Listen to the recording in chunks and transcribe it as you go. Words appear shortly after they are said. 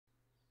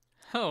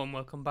Hello and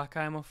welcome back,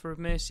 I'm Offer of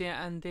Mercia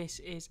and this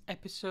is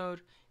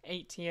episode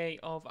 88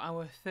 of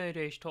our Third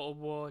Age Total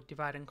War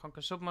Divide and Conquer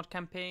submod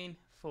campaign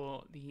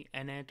for the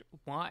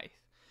Enedwaith.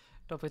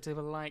 Don't forget to leave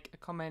a like, a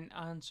comment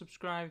and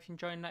subscribe if you're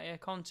enjoying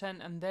that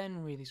content, and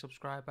then really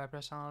subscribe by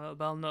pressing on the little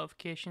bell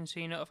notification so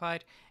you're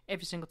notified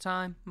every single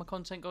time my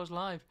content goes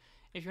live.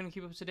 If you want to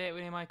keep up to date with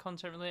any of my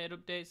content related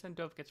updates, then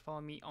don't forget to follow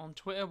me on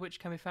Twitter,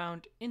 which can be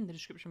found in the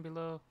description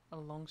below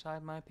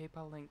alongside my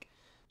PayPal link.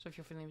 So if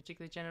you're feeling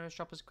particularly generous,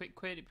 drop us a quick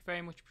quid, it'd be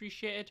very much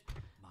appreciated.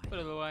 But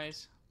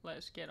otherwise,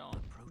 let's get on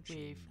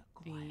with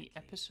the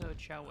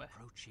episode, shall we?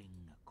 Approaching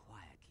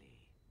quietly.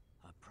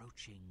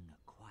 Approaching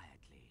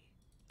quietly.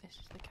 This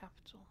is the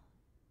capital.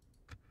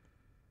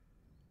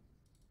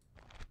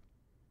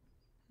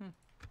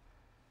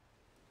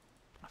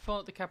 I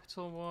thought the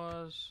capital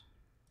was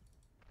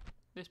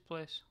this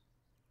place.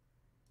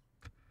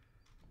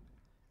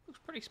 Looks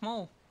pretty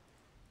small.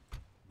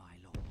 My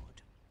lord.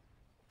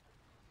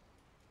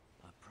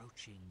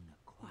 Approaching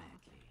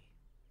quietly.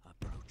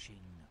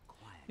 Approaching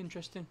quietly.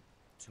 Interesting.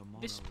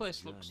 Tomorrow's This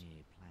place looks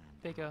journey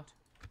planned bigger out.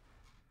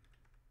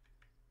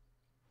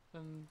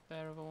 than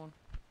their other one.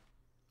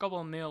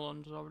 Goblin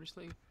Meerland is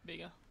obviously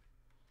bigger.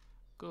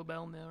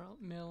 Gobel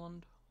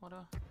Meerland,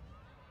 whatever.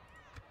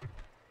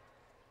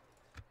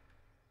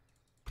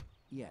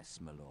 Yes,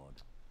 my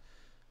lord.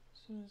 As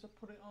soon as I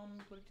put it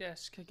on the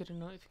desk, I get a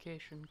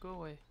notification. Go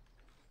away.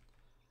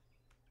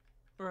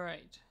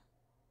 Right.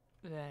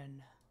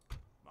 Then.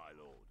 My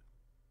lord.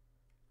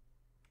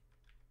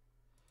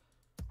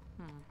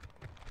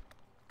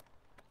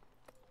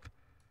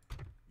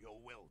 Your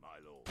will, my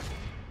lord.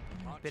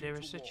 Bit of a Marching to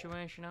war.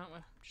 situation, aren't we?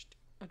 Just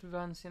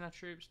advancing our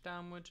troops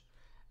downward.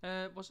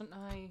 Wasn't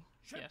I?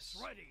 Ships Yes.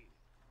 ready.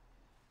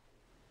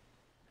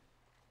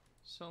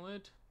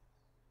 Solid.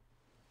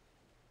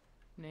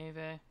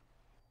 Navy.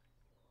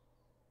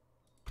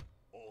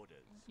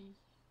 Orders.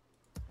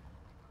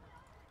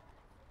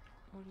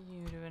 What are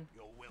you doing?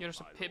 Your will, You're just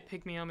a my lord.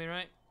 pygmy army,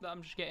 right? That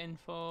I'm just getting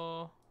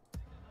for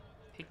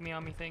pygmy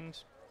army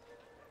things.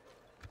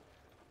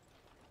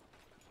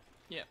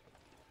 Yep.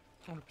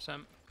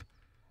 100%.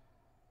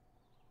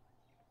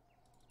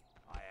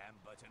 I am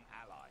but an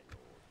ally,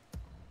 lord.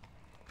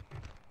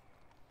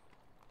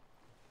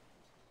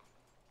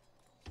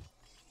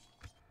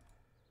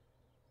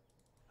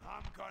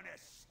 I'm gonna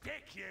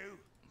stick you.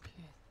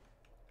 Okay.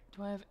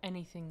 Do I have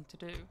anything to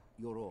do?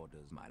 Your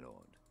orders, my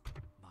lord.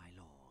 My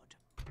lord.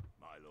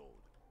 My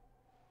lord.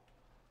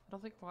 I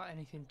don't think I've got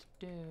anything to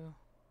do.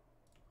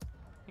 I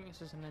think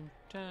this is an end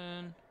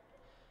turn.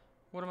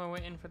 What am I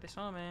waiting for this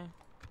army?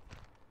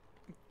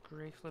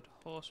 Greyflood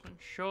Horsemen.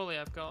 Surely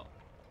I've got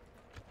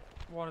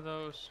one of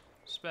those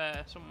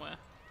spare somewhere.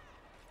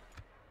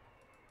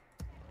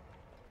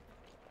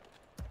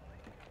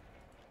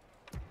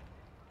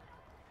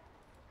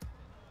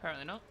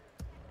 Apparently not.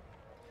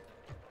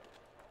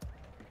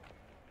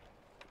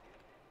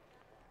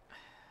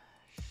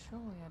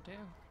 Surely I do.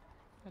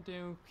 I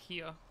do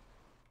here.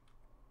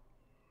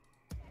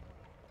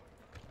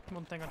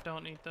 One thing I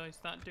don't need though is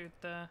that dude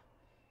there,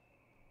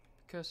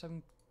 because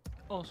I'm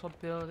also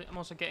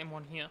getting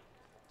one here,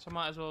 so I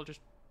might as well just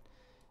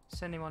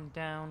send him on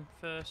down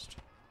first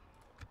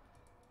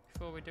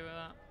before we do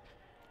that.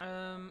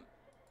 I've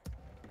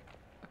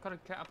got a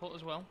catapult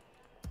as well.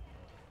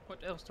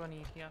 What else do I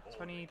need here?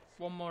 So I need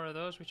one more of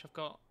those, which I've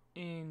got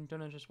in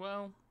Dunnage as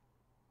well.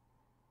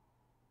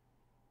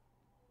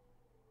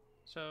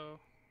 So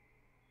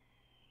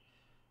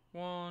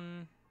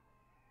one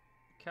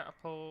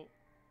catapult,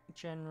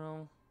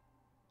 general,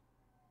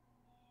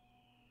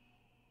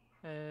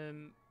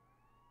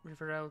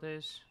 River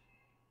Elders,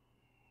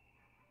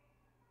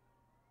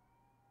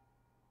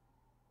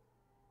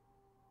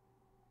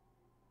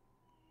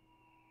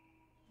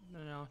 and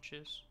then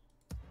archers,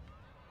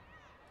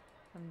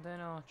 and then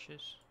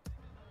archers,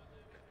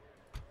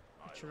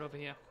 which are over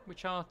here,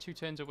 which are 2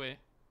 turns away.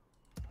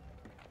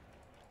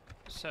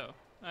 So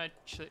I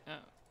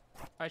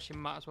actually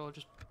might as well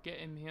just get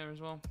him here as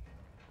well.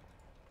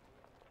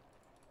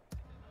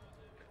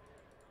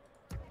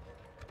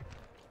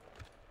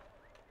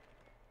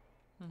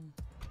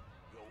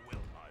 Your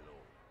will, my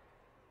lord.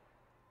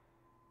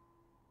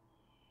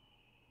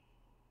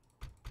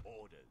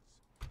 Orders.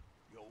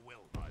 Your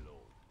will, my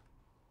lord.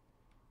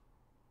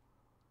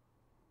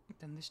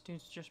 Then this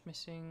dude's just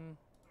missing.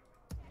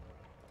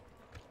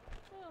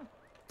 Oh,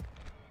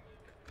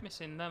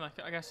 missing them. I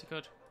guess I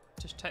could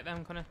just take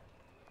them, couldn't I?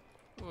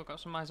 Oh, I've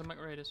got some Isomac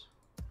Raiders.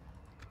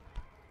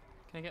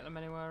 Can I get them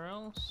anywhere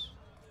else?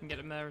 I can get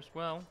them there as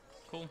well.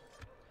 Cool.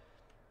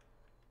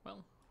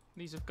 Well,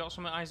 these have got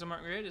some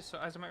Isomac Raiders, so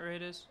Isomac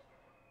Raiders.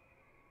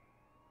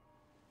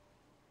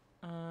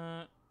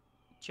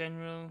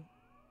 General.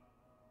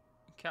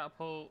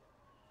 Catapult.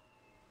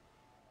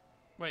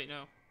 Wait,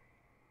 no.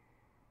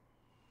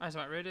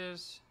 Isomac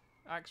Raiders,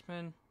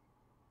 Axemen,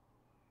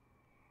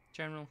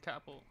 General,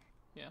 Catapult.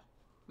 Yeah.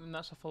 And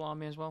that's a full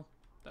army as well.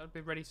 That would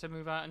be ready to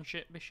move out and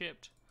be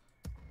shipped.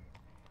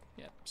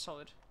 Yeah,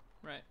 solid.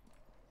 Right.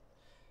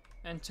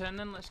 And turn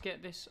then, let's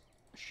get this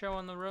show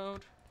on the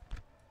road.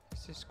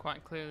 This is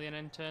quite clearly an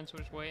end turn, so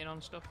we're just waiting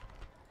on stuff.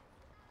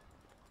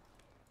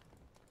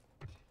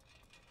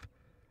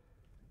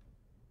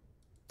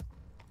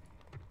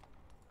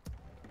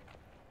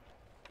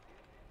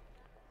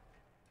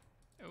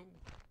 Oh.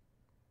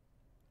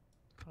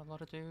 Got a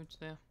lot of dudes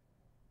there.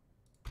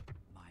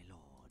 My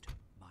lord,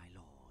 my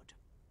lord.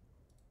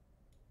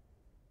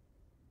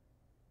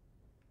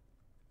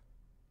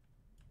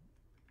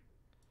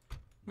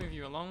 Move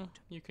you along.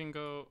 You can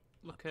go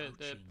look at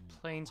the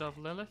plains of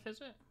Lilith, is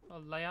it? Or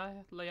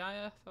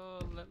Laiath or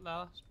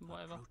Lilith,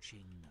 whatever.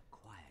 Approaching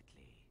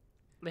quietly.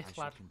 I Lithlad.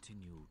 shall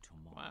continue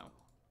tomorrow. Wow.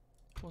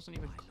 Wasn't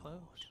even My close.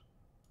 lord.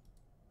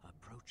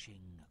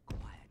 Approaching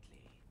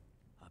quietly.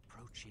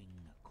 Approaching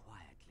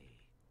quietly.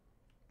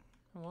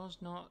 I was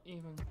not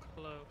even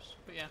close.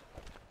 But yeah.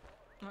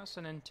 That's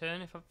an end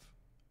turn. If I've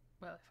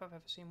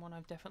ever seen one,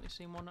 I've definitely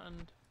seen one,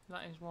 and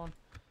that is one.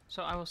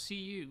 So I will see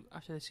you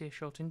after this here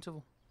short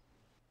interval.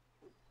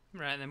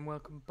 Right then,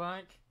 welcome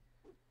back.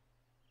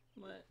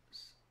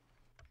 Let's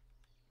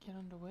get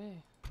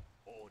underway.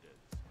 Orders.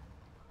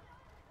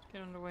 Let's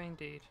get underway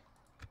indeed.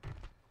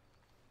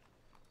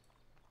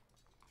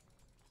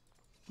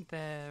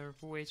 They're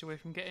ways away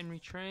from getting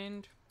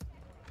retrained.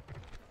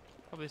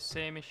 Probably the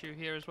same issue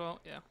here as well,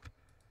 yeah.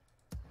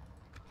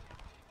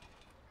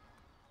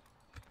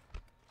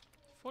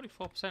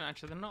 44%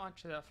 actually, they're not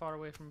actually that far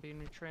away from being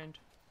retrained.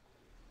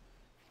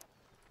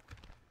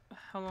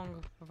 How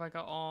long have I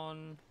got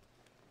on?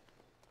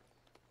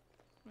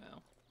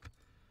 Well,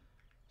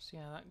 see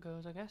how that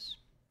goes, I guess.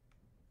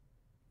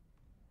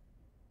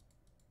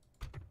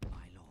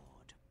 My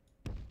lord.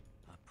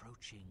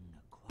 Approaching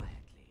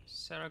quietly.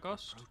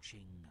 Saragost.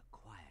 Approaching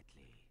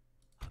quietly.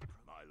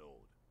 My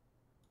lord.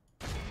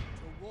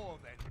 To war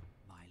then.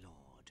 My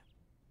lord.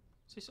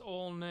 Is this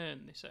all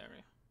Nern, this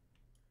area?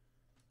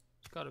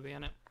 It's gotta be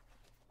in it.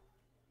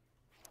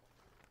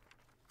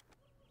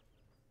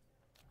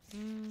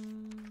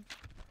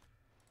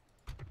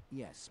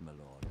 Yes, my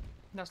lord.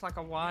 That's like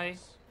a Y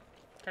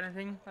kind of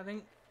thing, I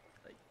think.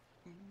 Like,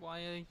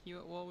 why are you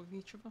at war with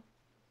each other?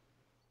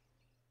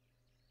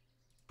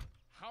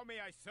 How may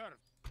I serve?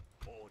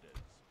 Orders.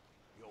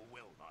 Your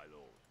will, my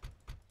lord.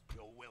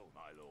 Your will,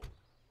 my lord.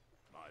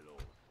 My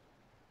lord.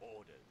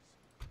 Orders.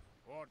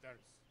 Orders.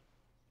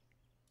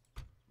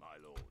 My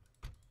lord.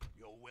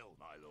 Your will,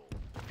 my lord.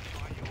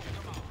 By your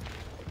command.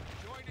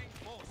 Joining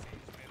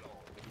forces, my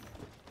lord.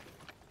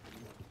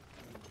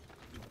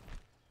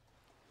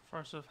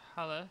 Forest of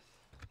Haleth.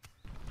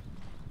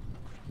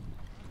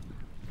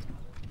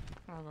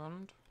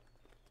 Thaurband.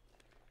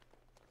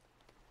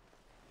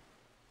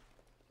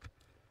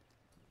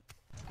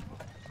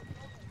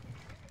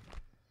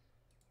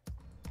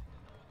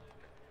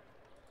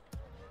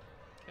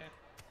 Okay.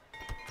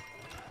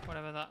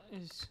 Whatever that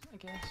is, I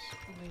guess.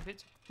 Leave it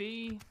to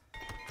be.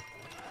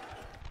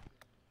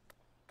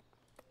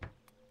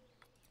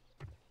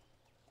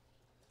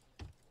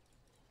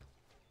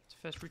 It's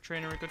first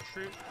retrainer a good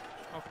troop.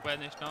 Oh, wait,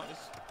 no, it's not.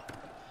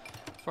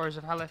 It's Forest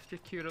of Haleth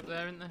just queued up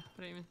there, isn't there?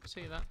 I didn't even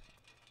see that.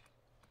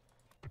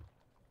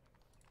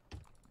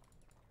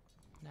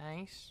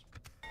 Nice.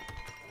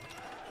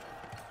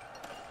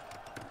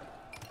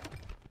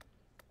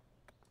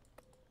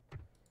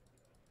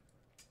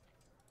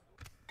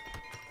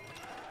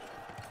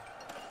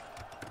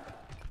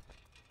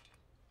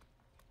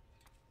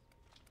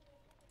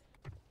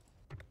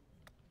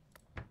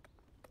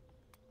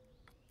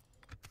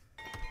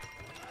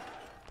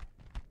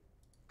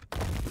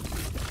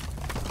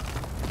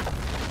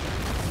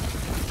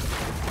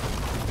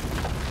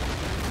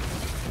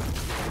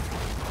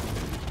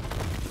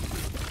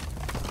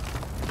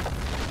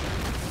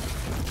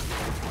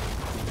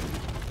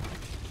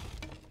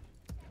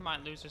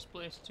 Might lose this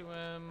place to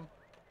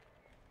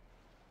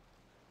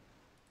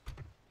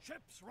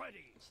Ships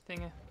ready.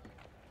 Stinger.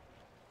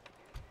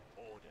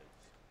 Orders.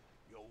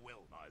 Your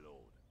will, my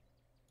lord.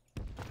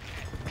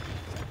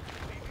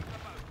 Leaving the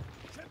boat.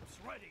 Ships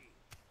ready.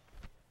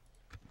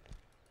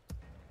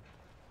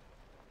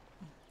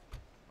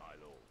 My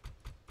lord.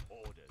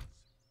 Orders.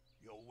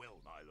 Your will,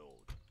 my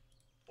lord.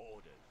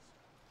 Orders.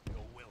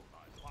 Your will,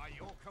 my lord. By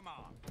your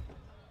command.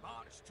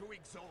 March to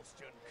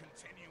exhaustion,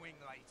 continuing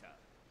later.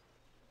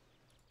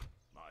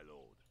 My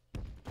lord.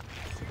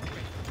 As you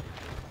wish.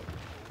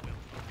 Your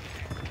will,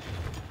 my lord.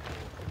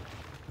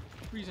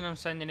 The reason I'm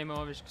sending him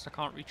over is because I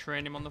can't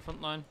retrain him on the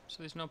front line, so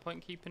there's no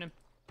point keeping him.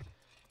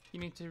 You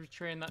need to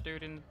retrain that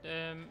dude in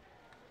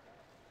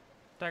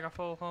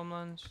Daggerfall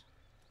homelands.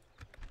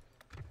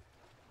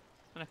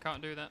 And I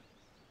can't do that.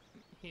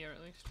 Here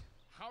at least.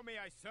 How may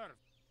I serve?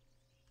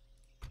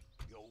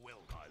 Your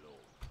will, my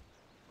lord.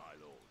 My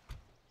lord.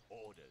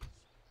 Orders.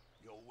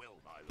 Your will,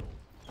 my lord.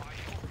 By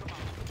your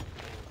command.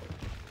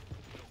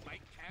 You'll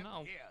make camp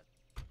No. here.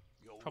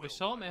 Your Probably will,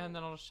 sort my me and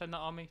then lord. I'll just send that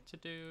army to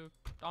do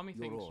army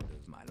Your things.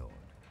 orders, my lord.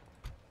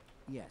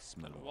 Yes,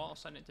 my I don't know lord. what I'll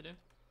send it to do.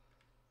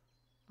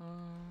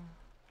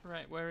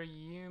 Right, where are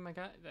you, my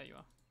guy? There you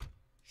are.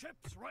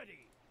 Ships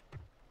ready.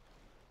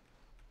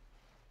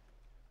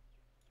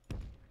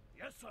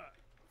 Yes, sir.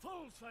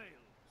 Full sails.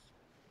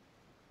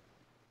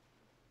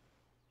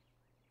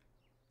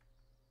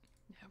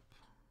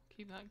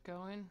 Keep that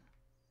going.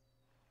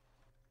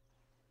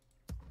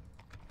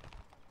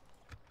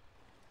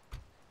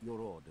 Your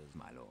orders,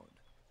 my lord.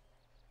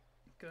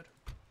 Good.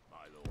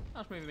 My lord.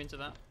 Let's move him into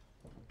that.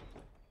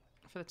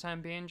 For the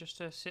time being, just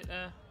to sit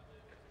there.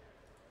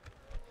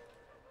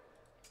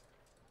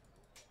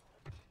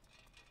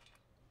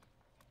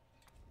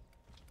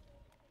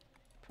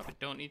 Probably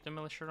don't need the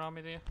militia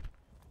army there.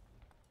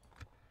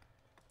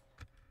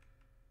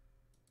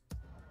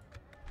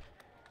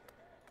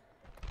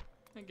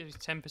 That gives you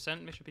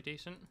 10%, which should be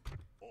decent.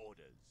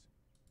 Orders.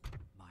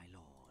 My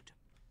lord.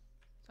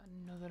 Is that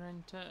another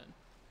end turn?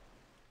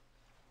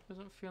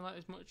 Doesn't feel like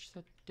there's much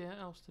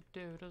else to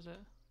do, does it?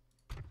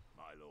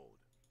 My lord.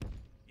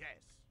 Yes.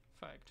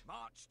 Fact.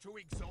 March to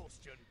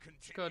exhaustion.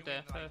 Continue go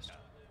there later. first.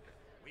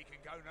 We can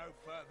go no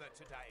further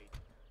today.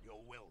 Your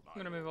will, my I'm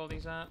gonna lord. move all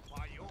these out.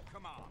 By your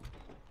command,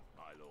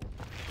 my lord.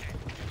 Yes.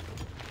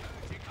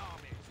 Urging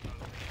armies, my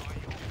lord. By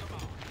your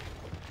command.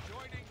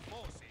 Joining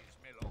forces,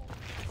 my lord.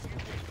 As you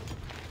wish.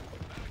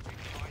 Urging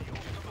by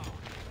your command.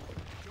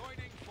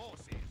 Joining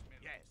forces, my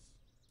lord. Yes.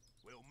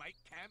 We'll make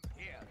camp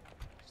here.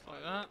 Just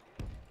like that.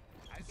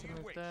 As you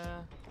Move wish.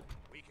 there.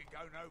 We can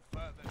go no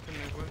further. Can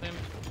move with him.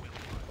 Your will,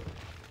 my lord.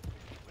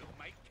 We'll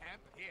make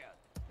camp here.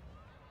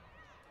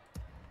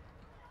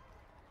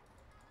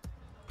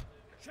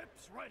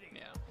 Ships ready.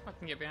 Yeah, I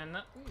can get behind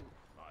that. Ooh,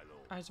 My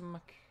lord.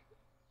 Eisenmach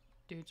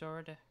dudes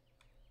already.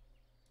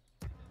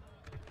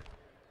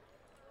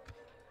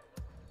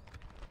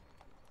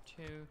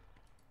 Two.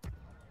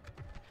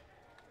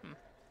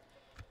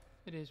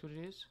 It is what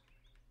it is.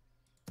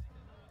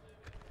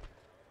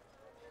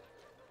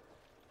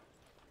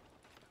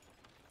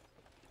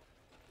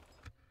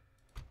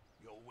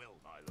 Your will,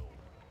 my lord.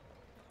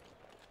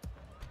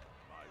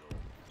 My lord.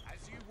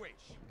 As you wish.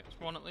 Gets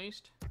one at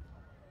least.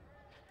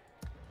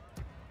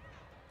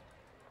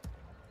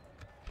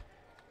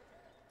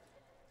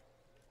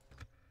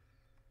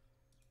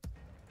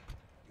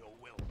 Your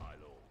will, my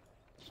lord.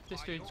 This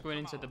By dude's your going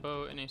into the command.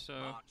 boat, isn't he? So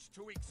March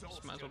to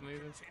exhaustion. might as well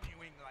move him.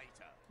 Continuing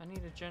later. I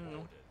need a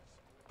general. Orders.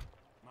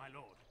 My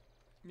lord.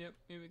 Yep,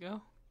 here we go.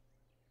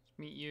 Let's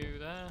meet you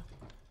there.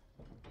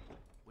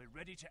 We're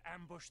ready to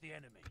ambush the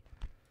enemy.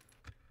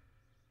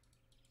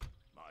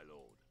 My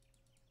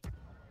lord.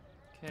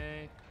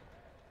 Okay.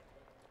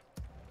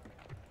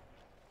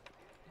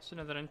 It's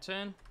another end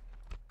turn.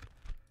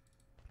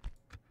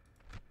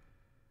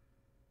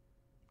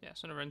 Yeah,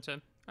 it's another end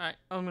turn. Alright,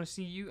 I'm going to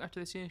see you after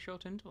this here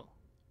short interval.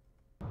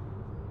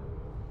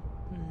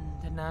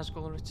 The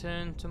Nazgul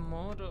return to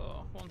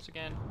Mordor. Once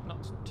again,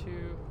 not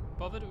too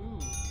bothered. Ooh.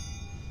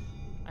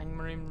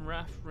 Angmarim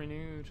wrath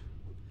renewed.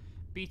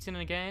 Beaten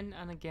again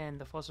and again,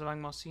 the forces of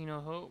Angmar see no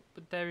hope,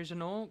 but there is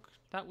an orc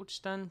that would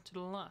stand to the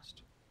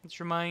last.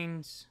 This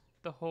reminds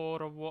the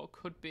Horde of what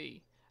could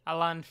be. A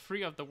land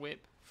free of the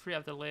whip, free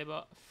of the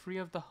labour, free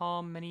of the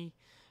harm many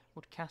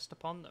would cast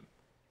upon them.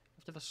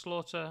 After the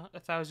slaughter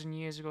 1,000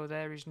 years ago,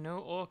 there is no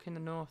orc in the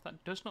north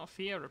that does not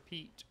fear a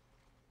repeat.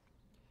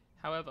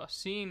 However,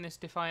 seeing this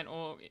defiant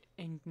orc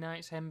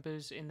ignites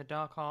embers in the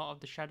dark heart of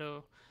the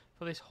shadow,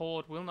 for this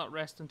horde will not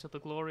rest until the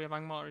glory of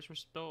Angmar is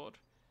restored,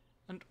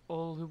 and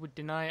all who would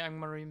deny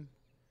Angmarim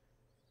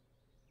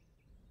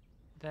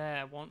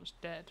there once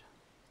dead.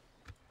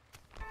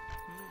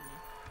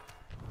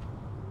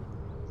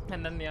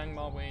 And then the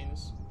Angmar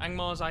wanes.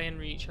 Angmar's iron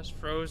reach has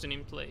frozen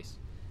in place,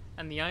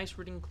 and the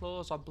ice-ridden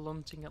claws are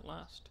blunting at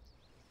last.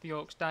 The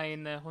orcs die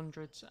in their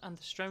hundreds, and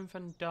the strength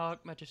and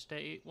dark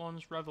majesty it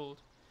once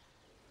revelled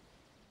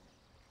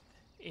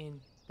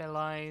in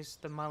belies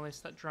the malice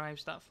that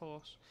drives that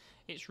force.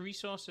 Its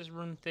resources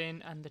run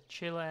thin, and the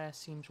chill air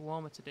seems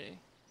warmer today.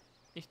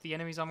 If the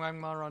enemies of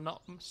Angmar are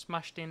not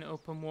smashed in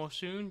open war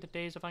soon, the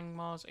days of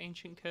Angmar's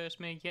ancient curse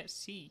may yet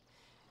see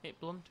it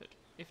blunted,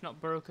 if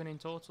not broken in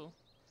total.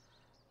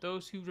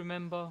 Those who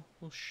remember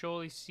will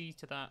surely see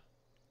to that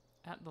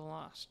at the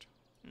last.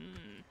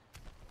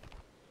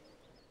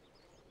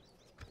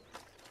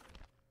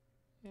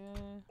 Yeah.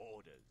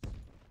 Orders.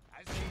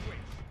 As you wish.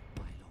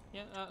 My lord.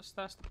 Yeah,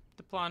 that's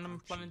the plan. I'm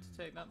planning to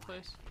take that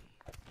place.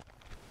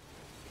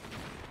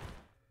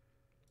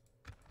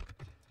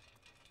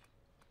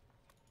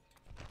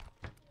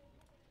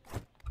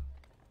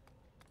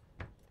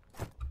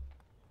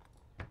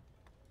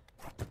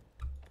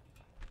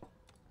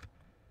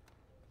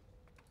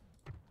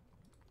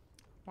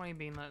 Why are you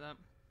being like that?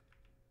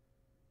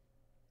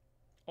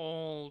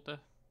 All the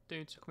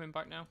dudes are coming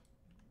back now.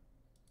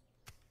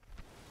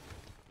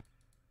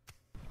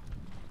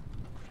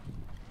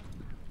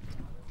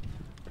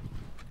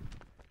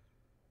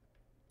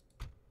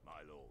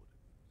 My lord.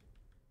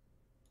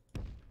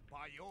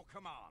 By your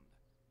command,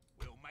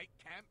 we'll make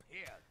camp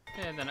here.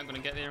 Yeah, they're not going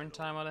to get there in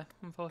time, are they?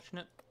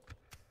 Unfortunate.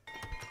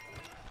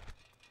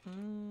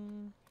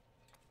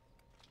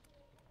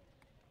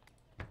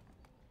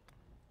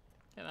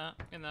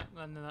 Get that,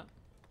 land that.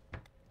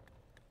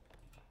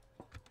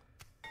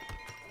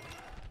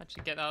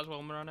 Actually, get that as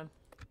well, Moranin.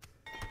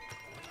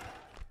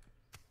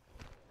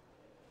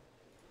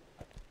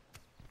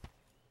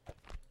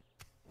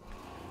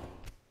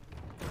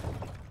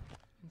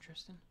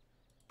 Interesting.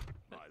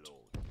 My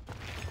lord.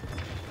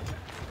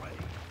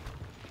 Ready.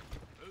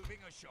 Moving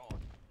ashore.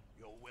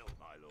 Your will,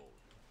 my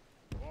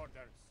lord.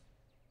 Orders.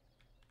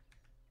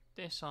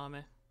 Disarm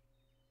it.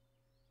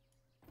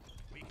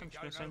 We can I'm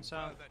just go going to no send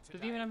south. further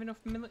Does he even today. have enough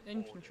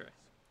infantry? Orders,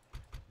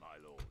 my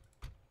lord.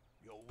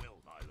 Your will,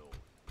 my lord.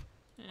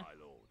 Yeah. My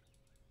lord.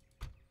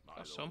 My Got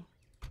lord. some.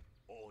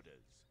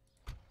 Orders,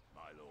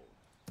 my lord.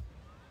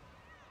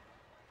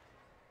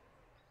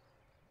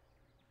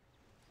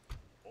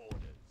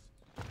 Orders.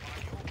 By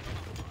your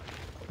command, my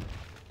lord.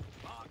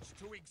 March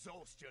to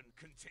exhaustion,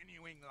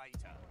 continuing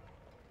later.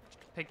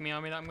 Pygmy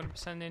army that I'm going to be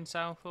sending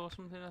south or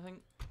something, I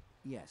think.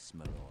 Yes,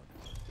 my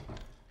lord.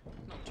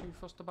 Not too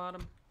fussed about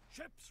them.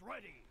 Ships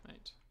ready.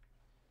 Right.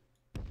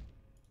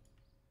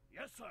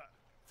 Yes, sir.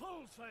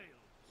 Full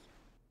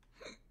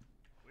sails.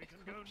 We can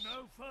go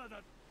no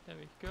further. There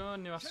we go. I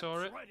knew I Ships saw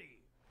it. ready.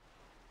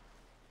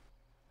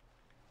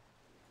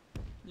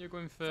 You're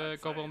going for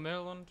Set Gobble sail.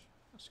 Merland.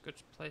 That's a good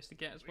place to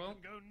get as We well.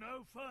 can go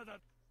no further.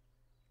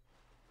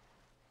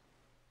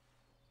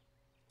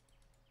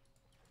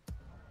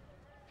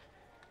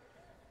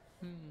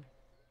 Hmm.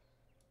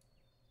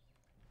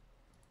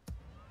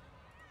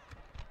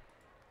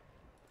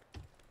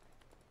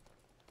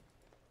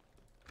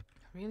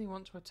 I really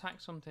want to attack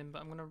something,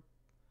 but I'm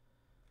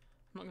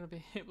not gonna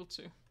be able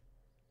to.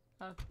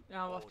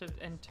 I'll have to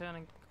end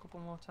turning a couple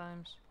more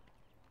times.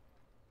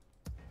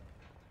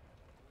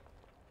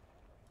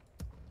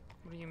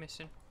 What are you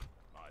missing?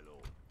 My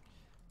lord.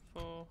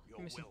 4. Your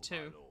You're missing will, 2.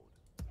 my lord.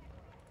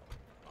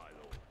 My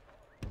lord.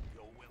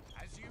 Your will.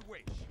 As you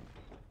wish.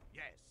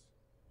 Yes.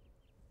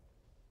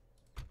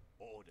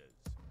 Orders.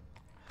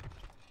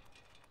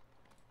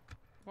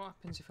 What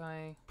happens if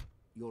I...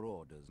 Your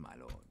orders, my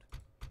lord.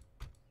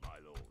 My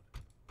lord.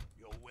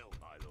 Your will,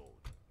 my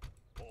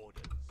lord.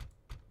 Orders.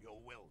 Your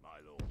will, my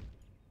lord.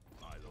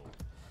 My lord.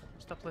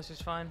 Stop list is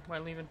fine. We're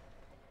leaving.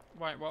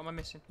 Right, what am I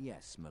missing?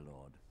 Yes, my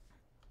lord.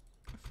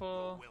 4,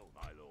 Your will,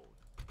 my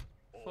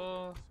lord. 4,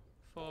 Orders.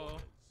 4,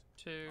 Orders.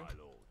 2. My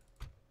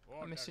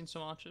lord. I'm missing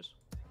some archers.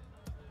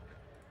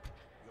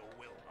 Your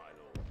will, my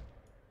lord.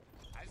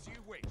 As you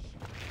wish.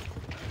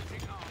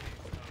 Urging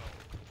armies, my lord.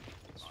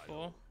 It's My 4.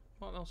 lord.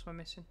 What else am I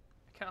missing?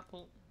 A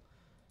catapult.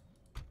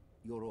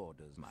 Your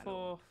orders, my 4,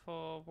 lord.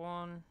 4,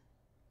 1. I'm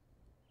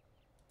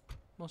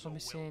also Your will,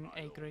 missing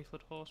my a lord.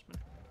 Greyflood horseman.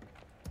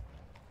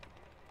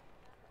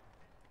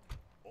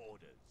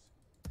 Orders.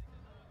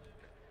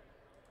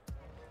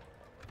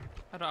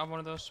 I don't have one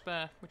of those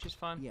spare, which is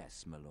fine.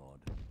 Yes, my lord.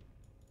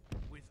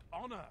 With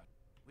honor.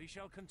 We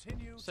shall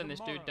continue Send this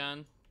dude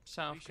down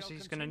south We because shall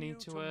he's going to need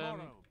to, continue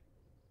tomorrow.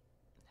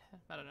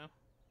 I don't know,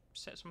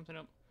 set something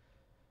up.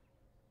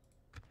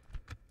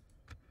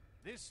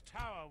 This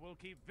tower will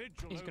keep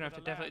vigil. He's going to over have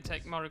to the definitely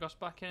take lands. Moragos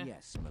back here.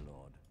 Yes, my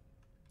lord.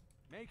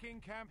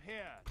 Making camp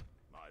here.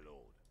 My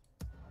lord.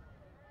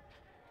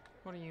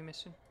 What are you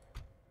missing?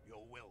 Your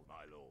will,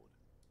 my lord.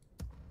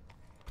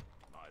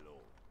 My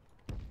lord.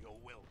 Your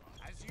will,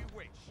 as you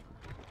wish.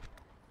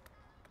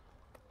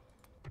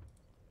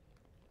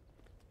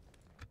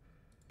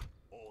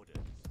 Orders.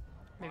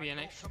 Maybe By an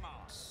your extra command.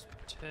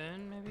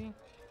 turn, maybe?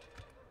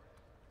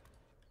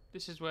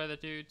 This is where the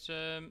dude's,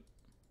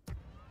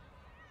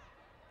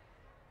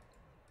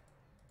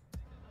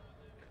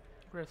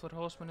 Greyflood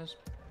horseman is.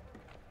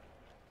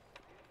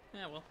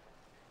 Yeah, well.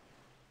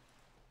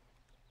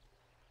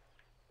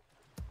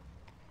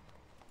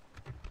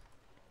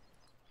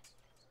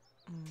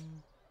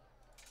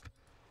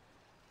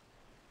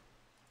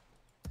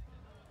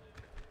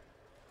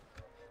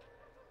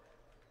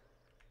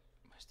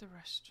 Where's the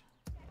rest?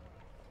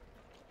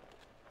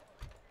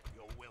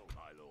 Your will,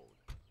 my lord.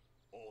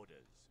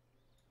 Orders.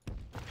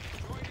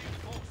 Joining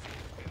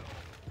forces, Bill.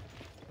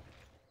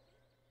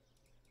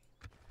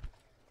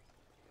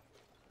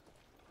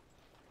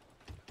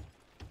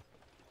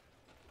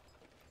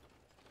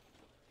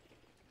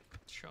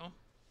 Sure.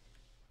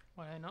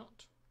 Why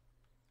not?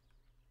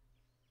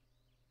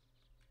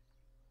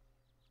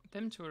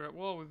 Them two are at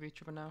war with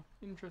each other now.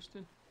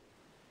 Interesting.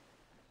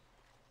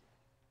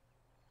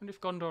 I wonder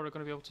if Gondor are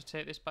going to be able to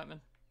take this back then.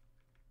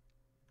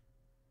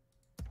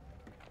 I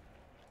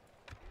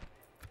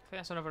think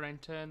that's another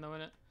end turn though,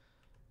 isn't it?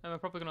 And we're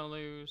probably going to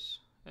lose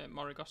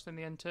Moragos in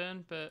the end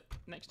turn, but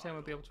next turn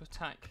we'll be able to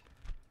attack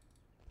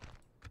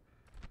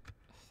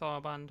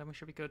Thaurband and we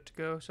should be good to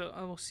go. So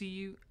I will see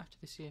you after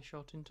this here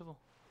short interval.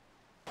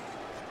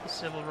 The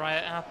civil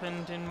riot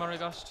happened in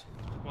Moragos.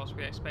 What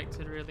we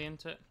expected, really,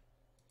 isn't it?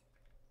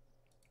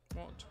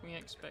 What we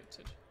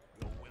expected.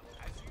 Your will,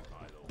 as you,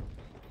 my lord.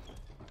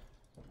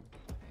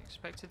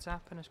 Expected to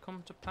happen has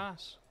come to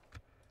pass.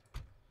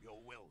 Your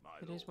will, my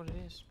It lord. is what it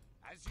is.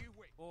 As you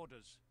wish.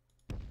 Orders.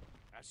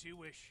 As you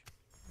wish.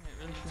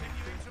 Right,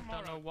 relationship. I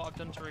don't know what I've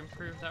done to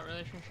improve that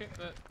relationship,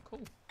 but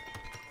cool.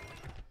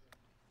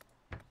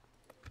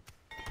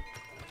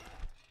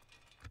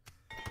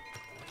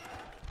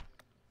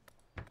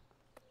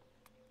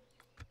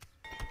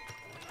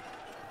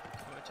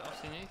 Over to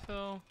Austin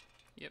Aethel.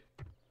 Yep.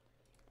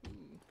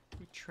 Ooh,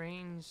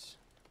 retrains.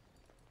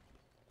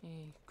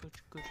 Hey, good,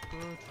 good,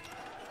 good.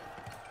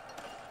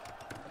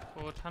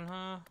 forward,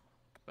 Hanha.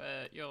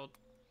 But you're...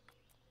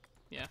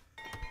 Yeah.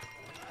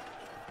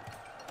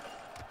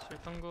 So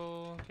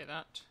Congo, get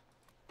that.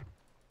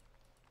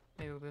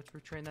 Maybe we'll be able to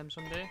retrain them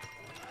someday.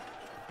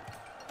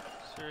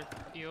 Sir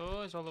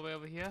EO is all the way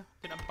over here.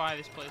 Didn't I buy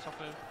this place off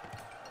of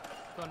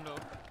Gondo?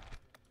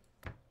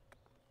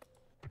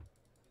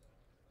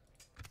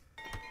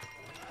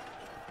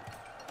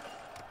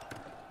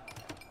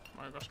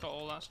 I just got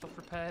all that stuff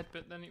repaired,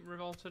 but then it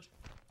revolted.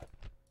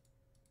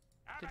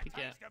 Did we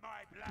get?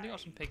 We got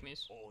some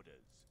pygmies. Orders.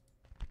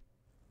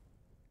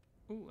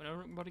 Ooh, and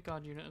a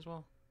bodyguard unit as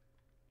well.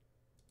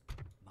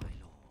 My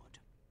lord,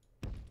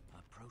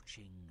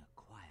 approaching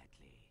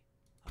quietly.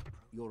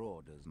 Your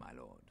orders, my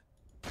lord.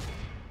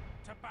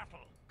 To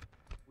battle.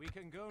 We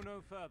can go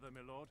no further,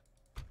 my lord.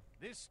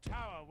 This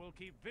tower will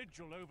keep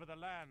vigil over the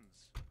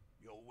lands.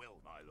 Your will,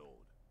 my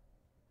lord.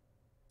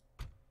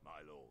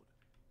 My lord.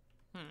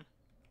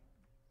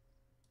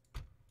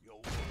 Your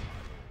will,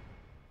 my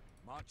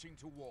lord. Marching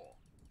to war.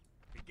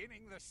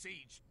 Beginning the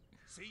siege.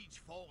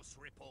 Siege force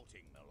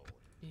reporting, my lord.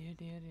 Dear,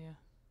 dear, dear.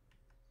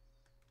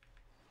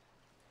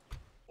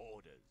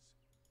 Orders.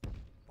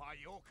 By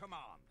your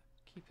command.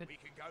 Keep it. We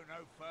can go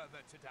no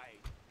further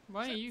today.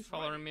 Why are you Ships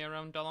following ready. me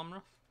around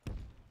Dalamroth?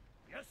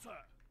 Yes, sir.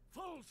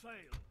 Full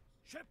sail.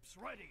 Ships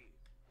ready.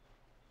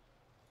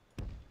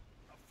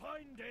 A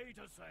fine day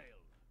to sail.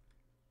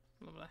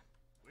 Lovely.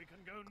 We can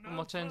go no Couple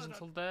more turns further.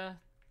 until they're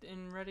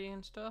in ready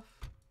and stuff.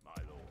 My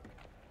lord.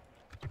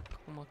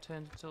 Couple more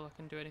turns until I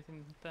can do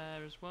anything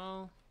there as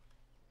well.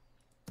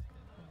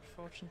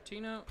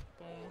 Fortuntino.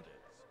 Boom. Orders.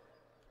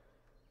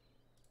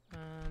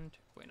 And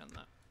wait on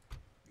that.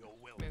 Your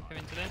will, Move my him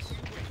into lord. this.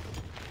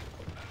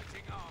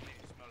 Merging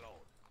armies, my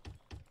lord.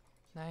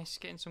 Nice,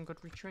 getting some good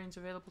retrains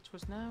available to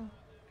us now.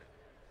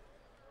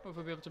 Hope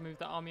we'll be able to move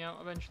that army out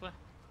eventually.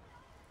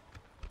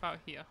 About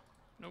here.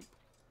 Nope.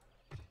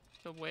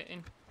 Still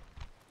waiting.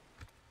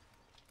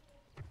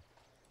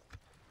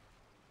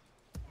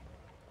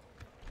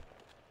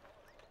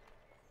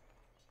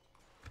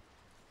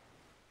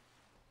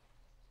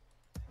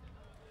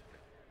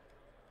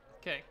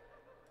 Okay.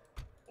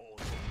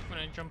 Orders. I'm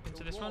gonna jump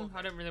into this one.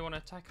 I don't really want to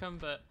attack them,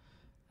 but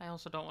I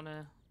also don't want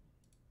to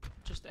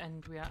just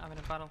end without having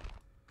a battle.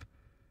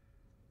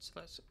 So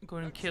let's go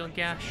and kill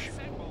Gash.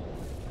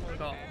 What we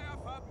got? Prepare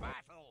for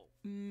battle.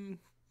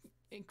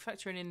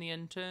 Factoring in the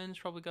end turns,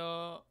 probably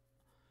got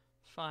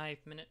 5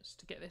 minutes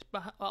to get this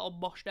battle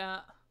boshed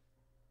out.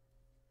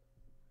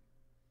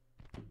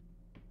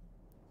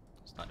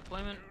 Start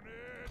deployment.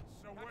 Units,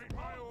 await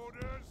my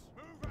orders.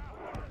 Move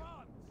out.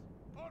 Advance.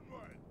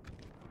 Onward.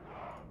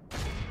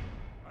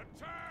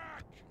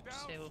 Attack.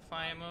 Down. Disable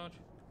fire mode.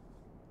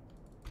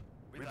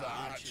 With the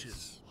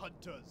archers.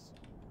 Hunters.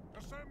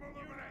 Assemble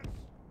the units.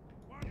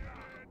 1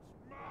 minute.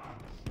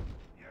 March.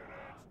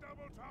 Units,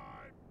 double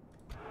time.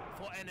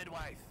 For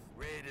Enedwaith,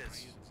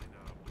 raiders.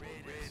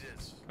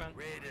 Raiders. Come on.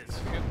 Raiders.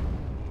 Yep.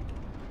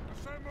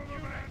 Assemble the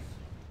units.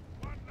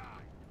 1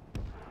 line.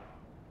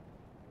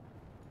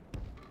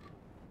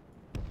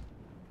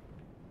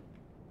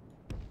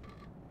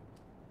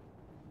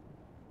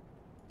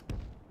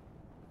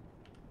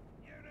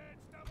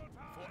 Units, double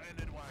time. For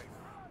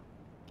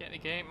Enedwaith. Get the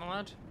gate, my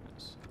lad.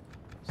 That's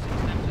 6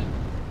 times it.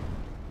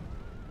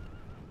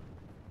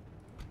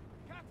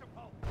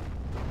 Catapult.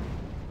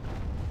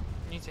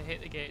 Need to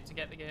hit the gate to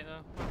get the gate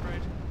though, I'm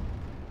afraid.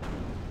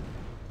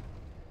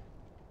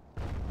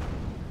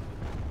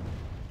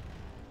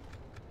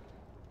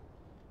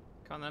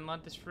 Come on then,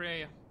 lad, this free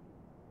you.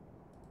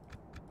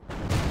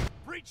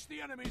 Breach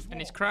the enemy's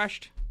And it's wall.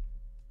 crashed.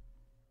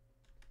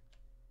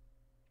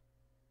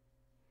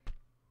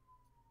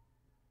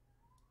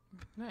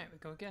 Right, we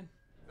go again.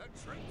 The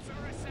troops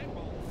are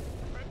assembled.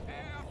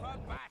 Prepare for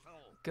battle.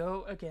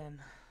 Go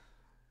again.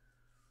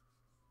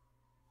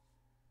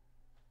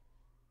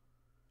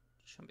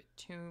 Shouldn't be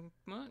too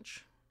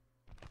much.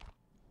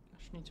 I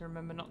just need to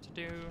remember not to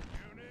do Units,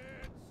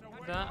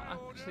 await that. my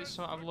orders. It's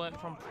something I've learned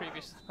from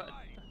previous, but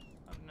I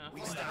don't know. I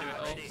think I do it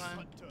all the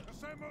time.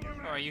 Assemble the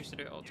Or I used to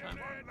do it all the time.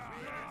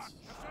 units.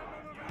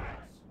 Assemble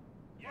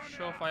the units.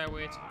 Surefire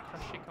way to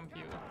crash your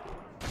computer.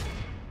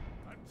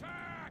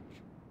 Attack!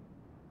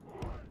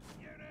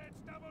 Units,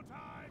 double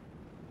time.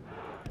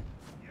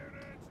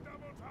 Units,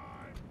 double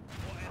time.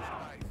 For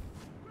Enedwaith.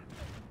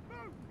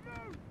 Move,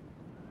 move.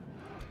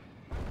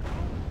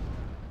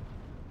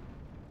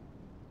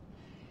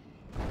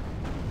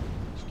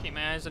 Just keep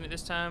my eyes on it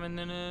this time and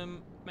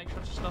then make sure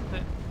to stop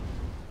it.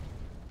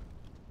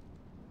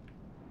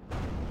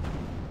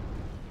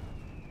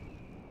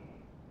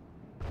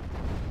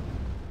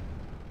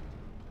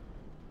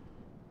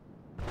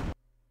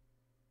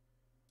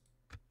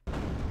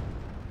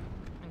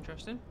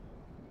 Interesting.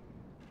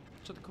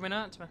 So they're coming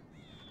out to me.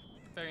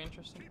 Very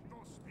interesting. Keep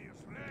those spears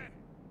fled.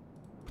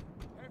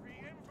 Heavy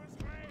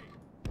infantry.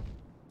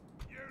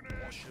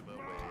 Units, Wash them away.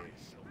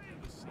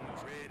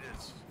 march.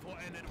 Raiders. For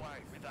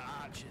Enedwaith. With the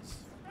archers.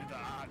 With the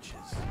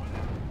archers.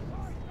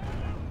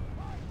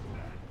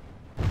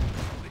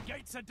 The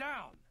gates are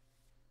down.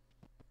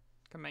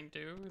 Can make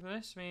do with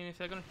this. I mean, if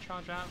they're going to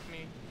charge out for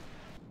me,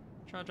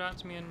 charge out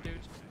to me and do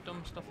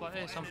dumb stuff like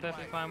this, I'm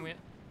perfectly fine with it.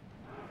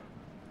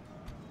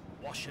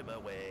 Wash him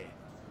away.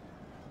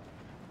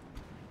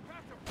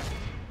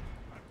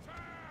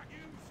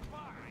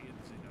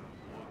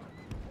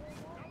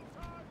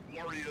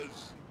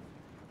 Warriors.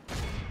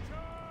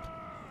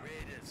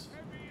 Raiders.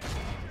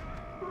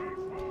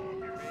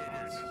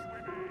 Raiders.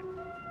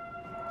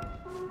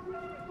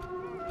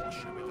 Wash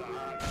him with the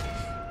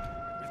archers.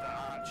 With the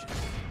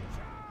archers.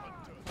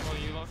 Oh,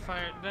 you lot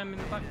fire at them in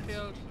the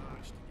backfield.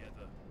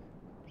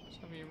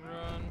 Some of you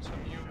run, some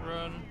of you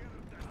run.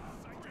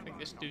 I think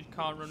this dude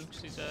can't run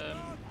because he's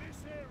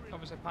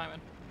obviously a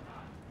pieman.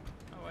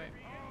 Oh wait.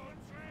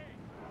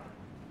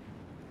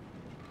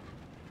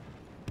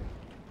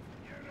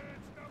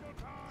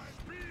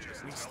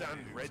 We stand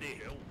ready.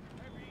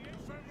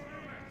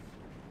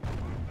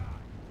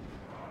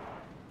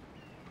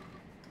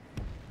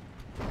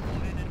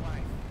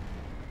 Enedwaith.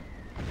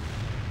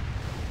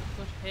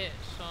 Good hit,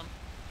 son.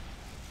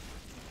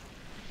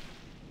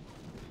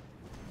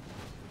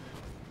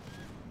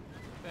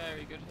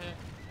 Very good hit.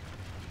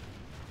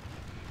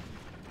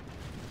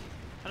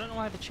 I don't know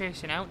why they're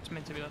chasing out to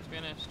me, to be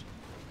honest.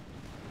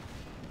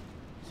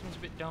 Seems a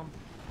bit dumb.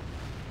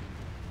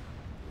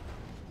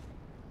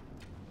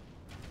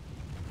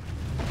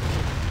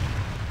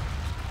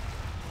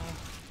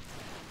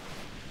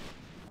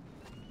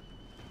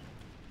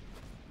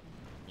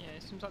 Yeah,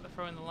 it seems like they're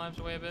throwing the lives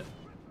away a bit.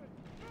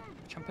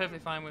 Which I'm perfectly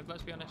fine with,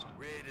 let's be honest.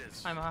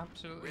 Raiders. I'm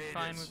absolutely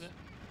fine with it.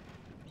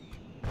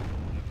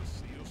 Never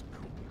see us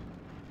come.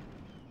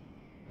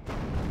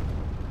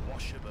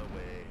 Wash him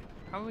away.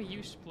 How are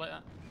you split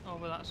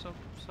over that so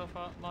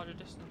far larger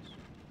distance?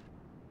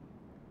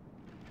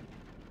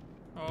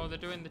 Oh, they're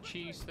doing the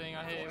cheese thing.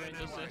 I hate it when it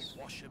does this.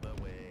 Wash him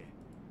away.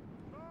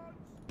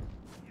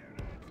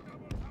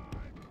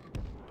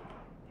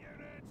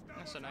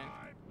 That's annoying.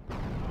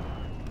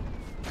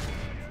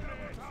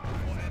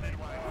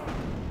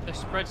 They're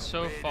spread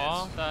so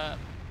far that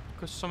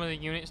because some of the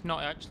units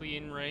not actually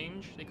in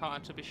range, they can't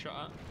actually be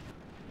shot at.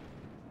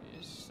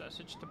 That's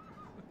just a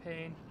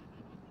pain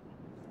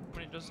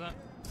when it does that.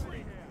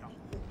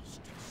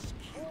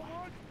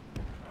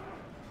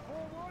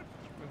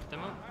 Move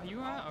them up. Are you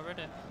alright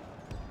already?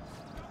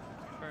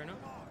 Fair enough.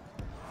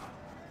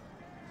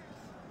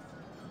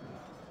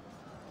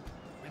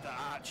 With the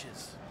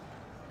archers.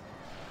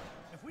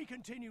 If we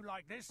continue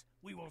like this,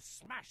 we will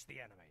smash the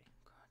enemy.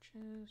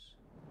 Archers.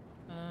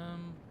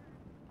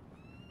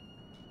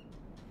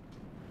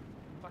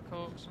 Black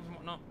Hawks and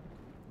whatnot.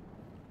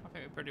 I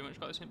think we've pretty much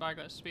got this in bag.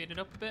 Let's speed it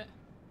up a bit.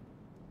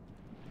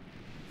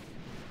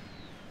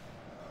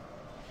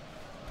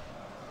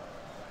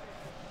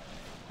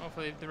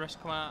 Hopefully the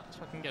rest come out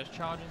so I can get a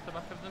charge into the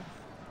back of them.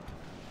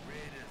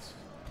 Raiders.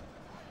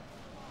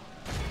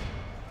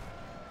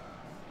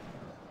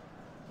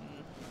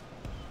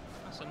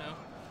 That's a no.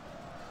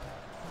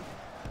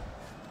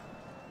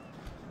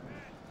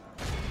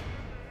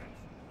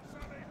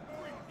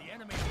 The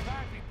enemy are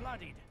badly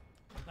bloodied.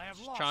 They have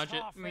lost Charge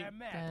it. half their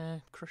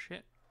men. Crush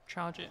it.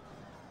 Charge it.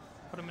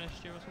 Put them in a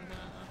stew or something like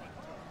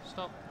that.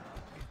 Stop.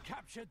 We've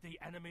captured the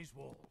enemy's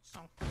walls.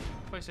 Oh.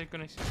 I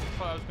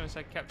thought I was going to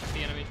say capture the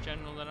enemy's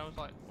general, then I was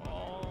like,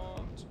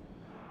 what?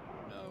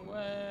 No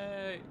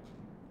way.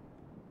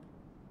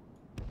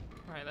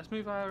 Right, let's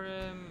move our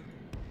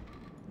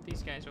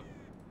these guys up.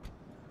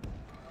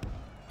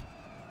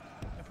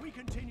 If we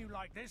continue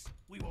like this,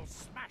 we will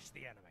smash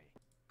the enemy.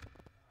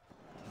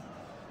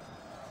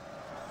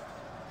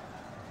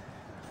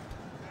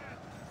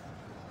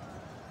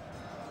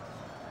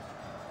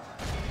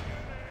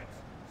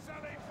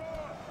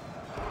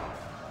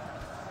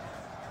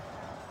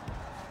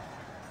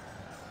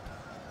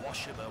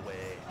 Wash him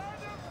away.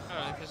 I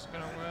don't think this is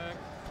going to work.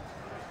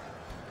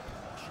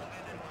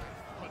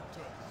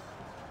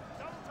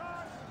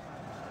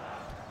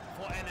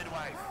 For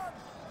Enedwaith.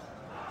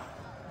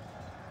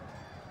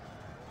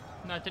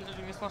 No, I didn't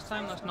do this last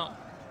time. Let's not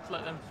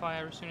let them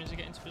fire as soon as they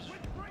get into position.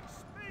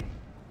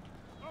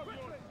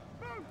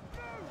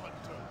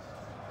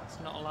 Let's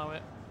not allow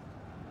it.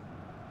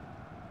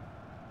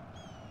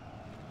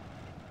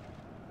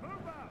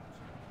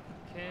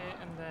 Okay,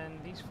 and then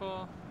these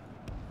four.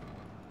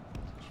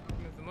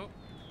 Move them up.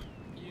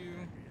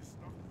 You.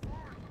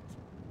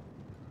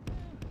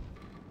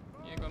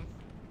 Yeah, go on.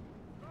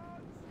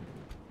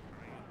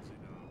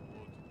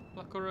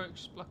 Black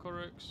Oryx, Black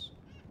Oryx.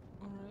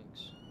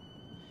 Oryx.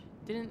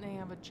 Didn't they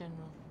have a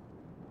general?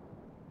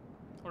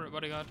 Alright,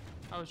 bodyguard.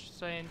 I was just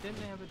saying, didn't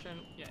they have a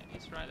general? Yeah,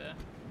 it's right there.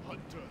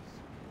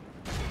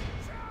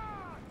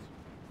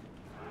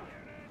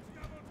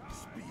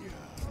 Spear.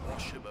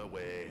 Wash him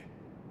away.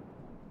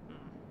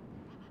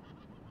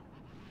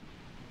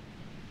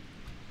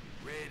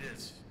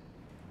 Raiders.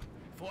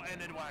 For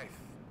Enedwaith.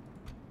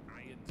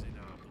 Irons in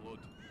our blood.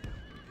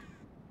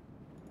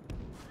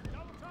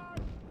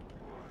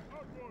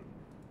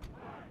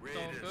 It's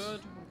all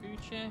good.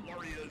 Gucci.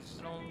 Warriors.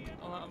 And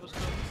all that other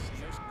stuff.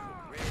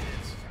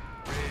 Raiders.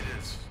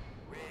 Raiders.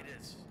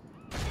 Raiders.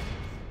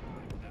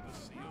 Never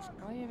see us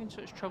Why are you having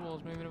such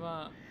troubles moving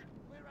about?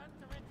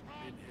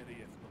 in here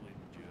if they'll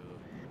endure.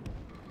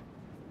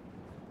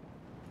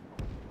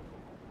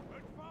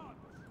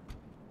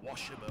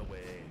 Wash him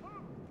away.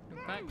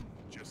 Look back.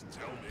 Just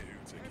tell me who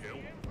to kill.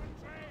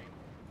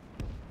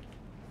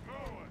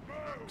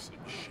 Axe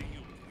and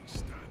shield we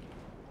stand.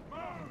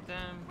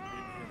 Damn.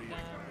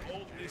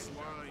 Hold this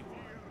line.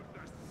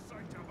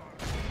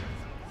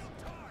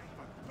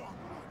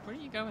 Where are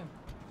you going?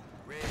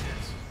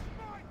 Raiders.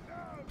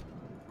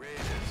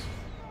 Raiders.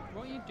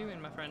 What are you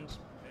doing, my friends?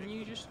 Can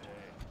you just...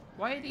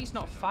 Why are these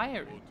not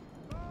firing?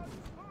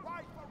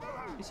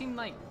 They seem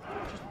like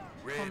just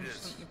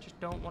constantly just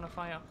don't want to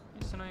fire.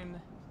 It's annoying me.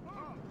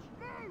 For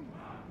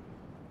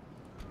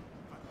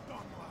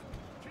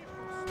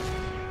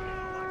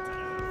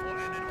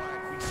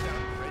Enedwaith, we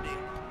stand ready.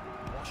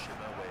 Wash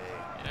him away.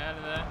 Get out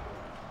of there.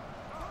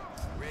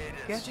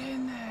 Raiders. Get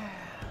in there.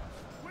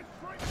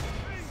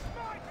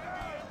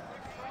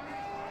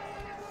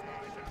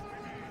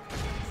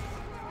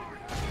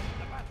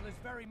 The battle is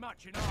very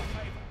much in our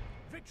favour.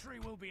 Victory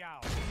will be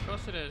ours. Of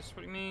course it is.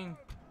 What do you mean?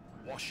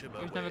 Wash him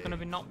away. It's never going to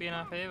be not be in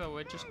our favour.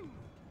 We're just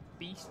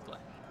beastly.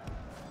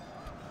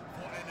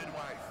 For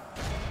Enedwaith.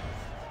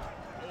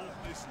 Hold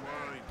this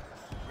line.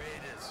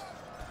 Raiders.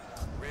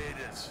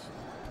 Raiders.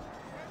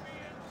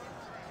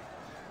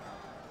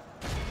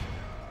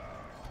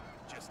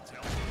 Just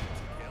tell me who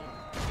to kill.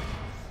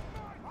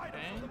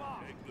 Okay.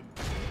 Take them.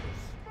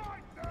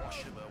 Wash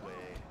him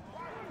away.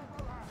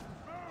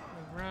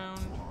 Move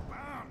around.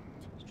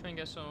 Let's try and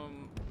get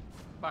some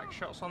back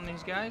shots on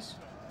these guys.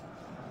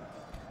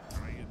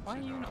 Why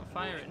are you not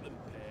firing?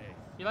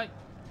 You like...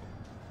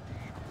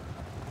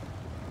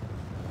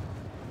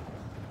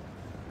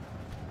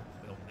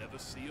 They'll never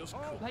see us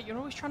cook. Like, you're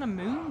always trying to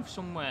move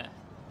somewhere.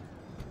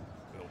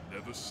 They'll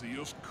never see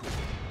us cook.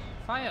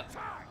 Fire!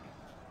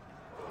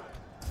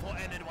 For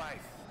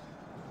Enedwaith.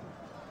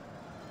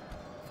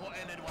 For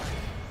Enedwaith.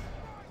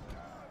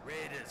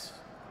 Raiders.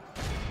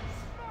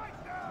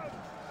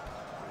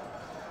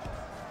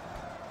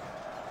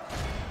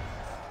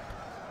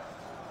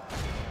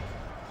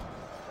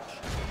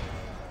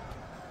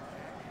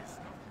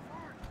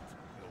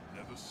 They'll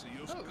never see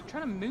us Oh, cook. you're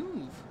trying to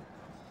move.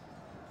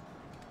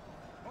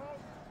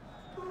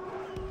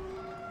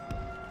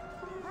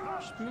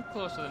 Just move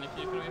closer then if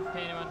you're going to be a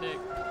pain in my dick.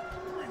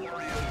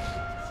 Warriors.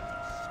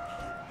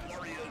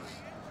 Warriors.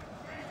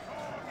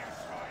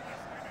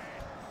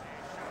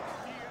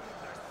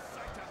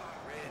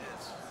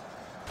 Raiders.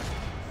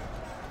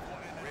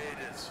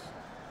 Raiders.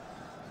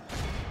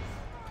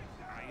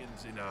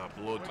 Iron's in our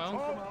blood.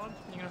 Well,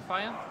 you going to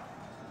fire?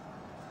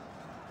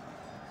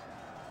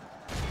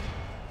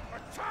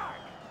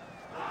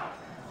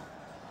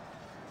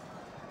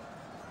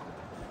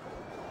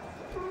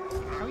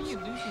 How are you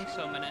losing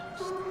so many?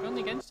 You're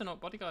only against an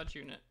bodyguard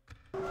unit.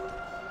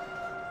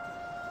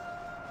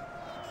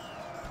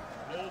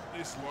 Hold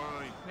this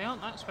line. They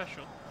aren't that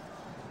special.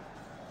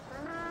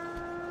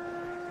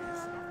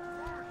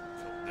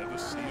 They'll never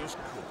see us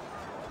cook.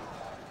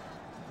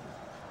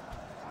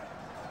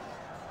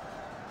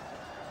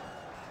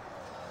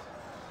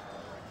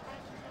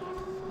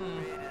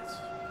 Raiders.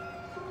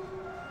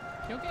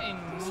 You're getting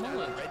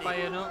mullet by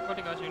an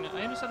bodyguard unit.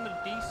 I understand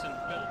they're decent,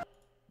 but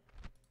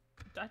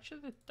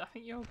actually, I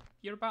think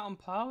you're about on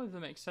par with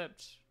them,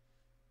 except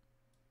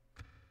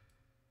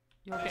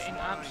you're getting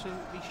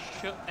absolutely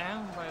shut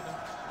down by them.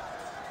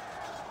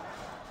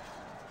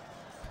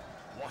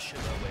 Wash him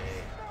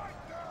away.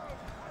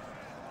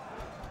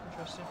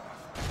 Interesting.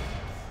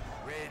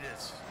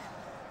 Raiders.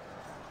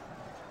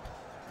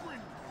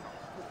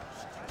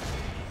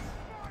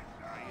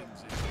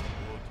 Iron's in our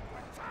blood.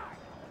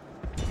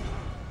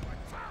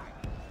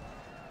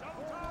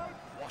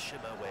 Wash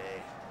him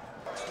away.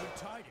 Good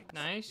tidings.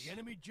 Nice. The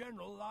enemy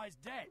general lies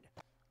dead.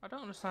 I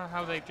don't understand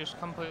how they've just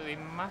completely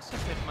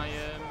massacred my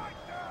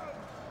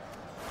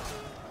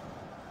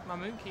my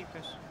moon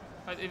keepers.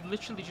 Like, they've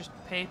literally just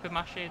paper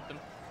mache'd them.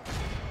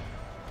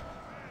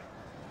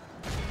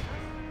 It's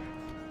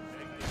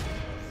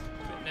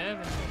a bit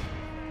nervous.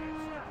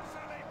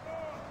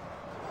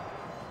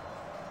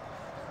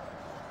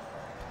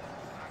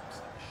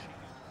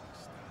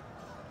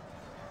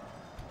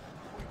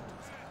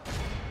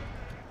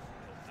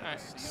 Alright,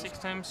 6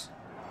 times.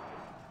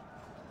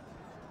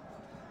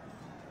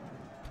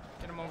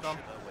 Get them all gone.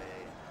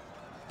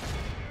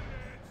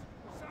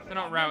 They're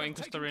not routing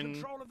because they're in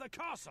Control of the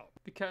castle.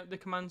 the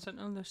command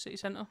centre, the city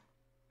centre.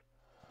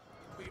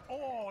 Be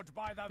awed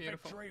by the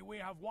Beautiful. victory we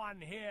have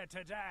won here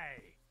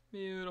today.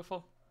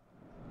 Beautiful.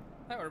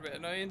 That were a bit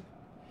annoying.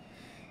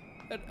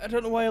 I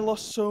don't know why I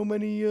lost so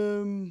many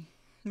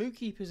moot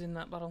keepers in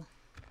that battle.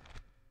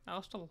 I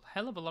lost a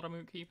hell of a lot of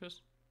moot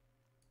keepers.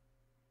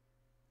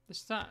 The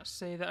stats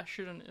say that I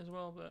shouldn't as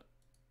well, but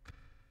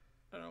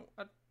I don't know.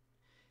 I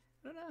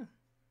don't know.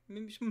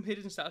 Maybe some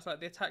hidden stats like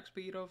the attack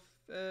speed of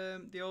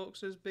the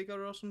orcs is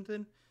bigger or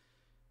something.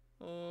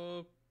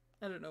 Or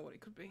I don't know what it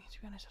could be.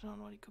 To be honest, I don't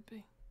know what it could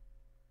be.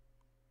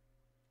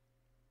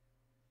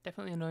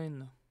 Definitely annoying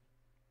though.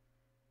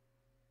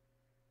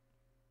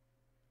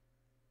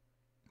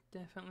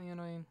 Definitely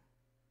annoying.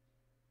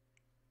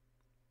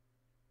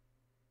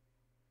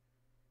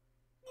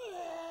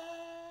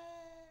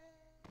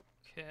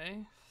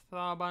 Okay,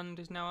 Thaurband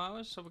is now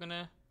ours, so we're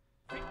gonna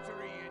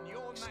Victory in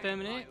your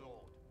exterminate. name, my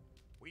lord.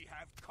 We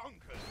have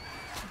conquered.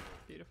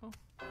 Beautiful.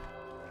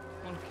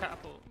 One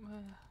catapult.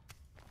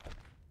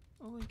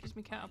 Oh, it gives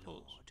me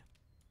catapults.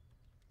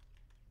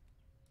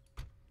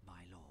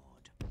 My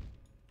lord.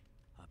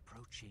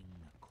 Approaching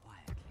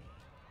quietly.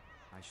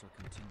 I shall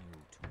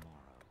continue tomorrow.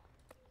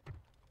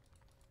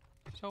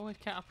 It's always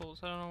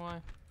catapults, I don't know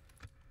why.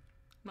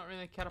 Not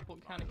really a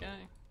catapult kind of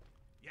guy.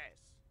 Yes.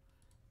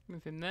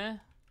 Move him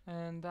there,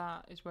 and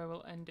that is where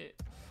we'll end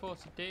it for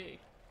today.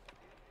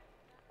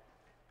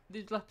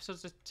 These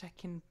episodes are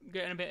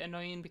getting a bit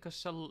annoying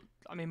because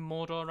I'm in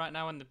Mordor right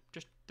now, and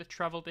the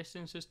travel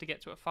distances to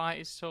get to a fight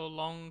is so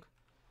long,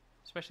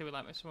 especially with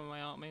like some of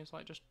my armies,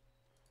 like just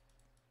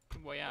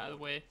way out of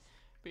the way.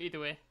 But either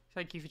way,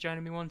 thank you for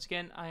joining me once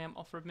again. I am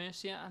Offer of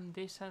Mercia, and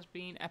this has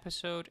been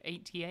episode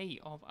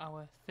 88 of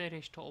our Third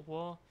Age Total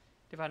War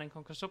Divide and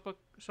Conquer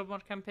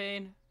submod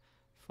campaign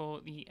for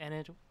the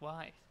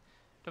Enedwaith.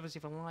 Don't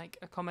forget to like,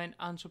 a comment,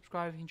 and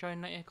subscribe if you enjoy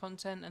night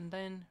content, and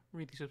then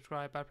really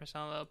subscribe by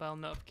pressing that little bell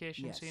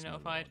notification so you're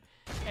notified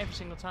every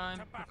single time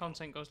the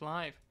content goes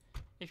live.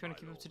 If you want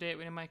to keep up to date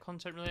with my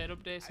content related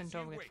updates, then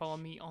don't forget to follow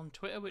me on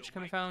Twitter, which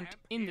can be found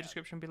in the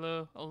description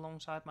below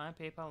alongside my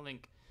PayPal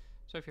link.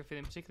 So if you're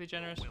feeling particularly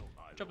generous,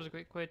 drop us a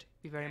quick quid,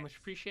 be very much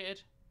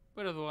appreciated.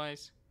 But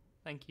otherwise,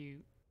 thank you,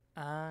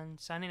 and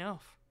signing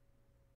off.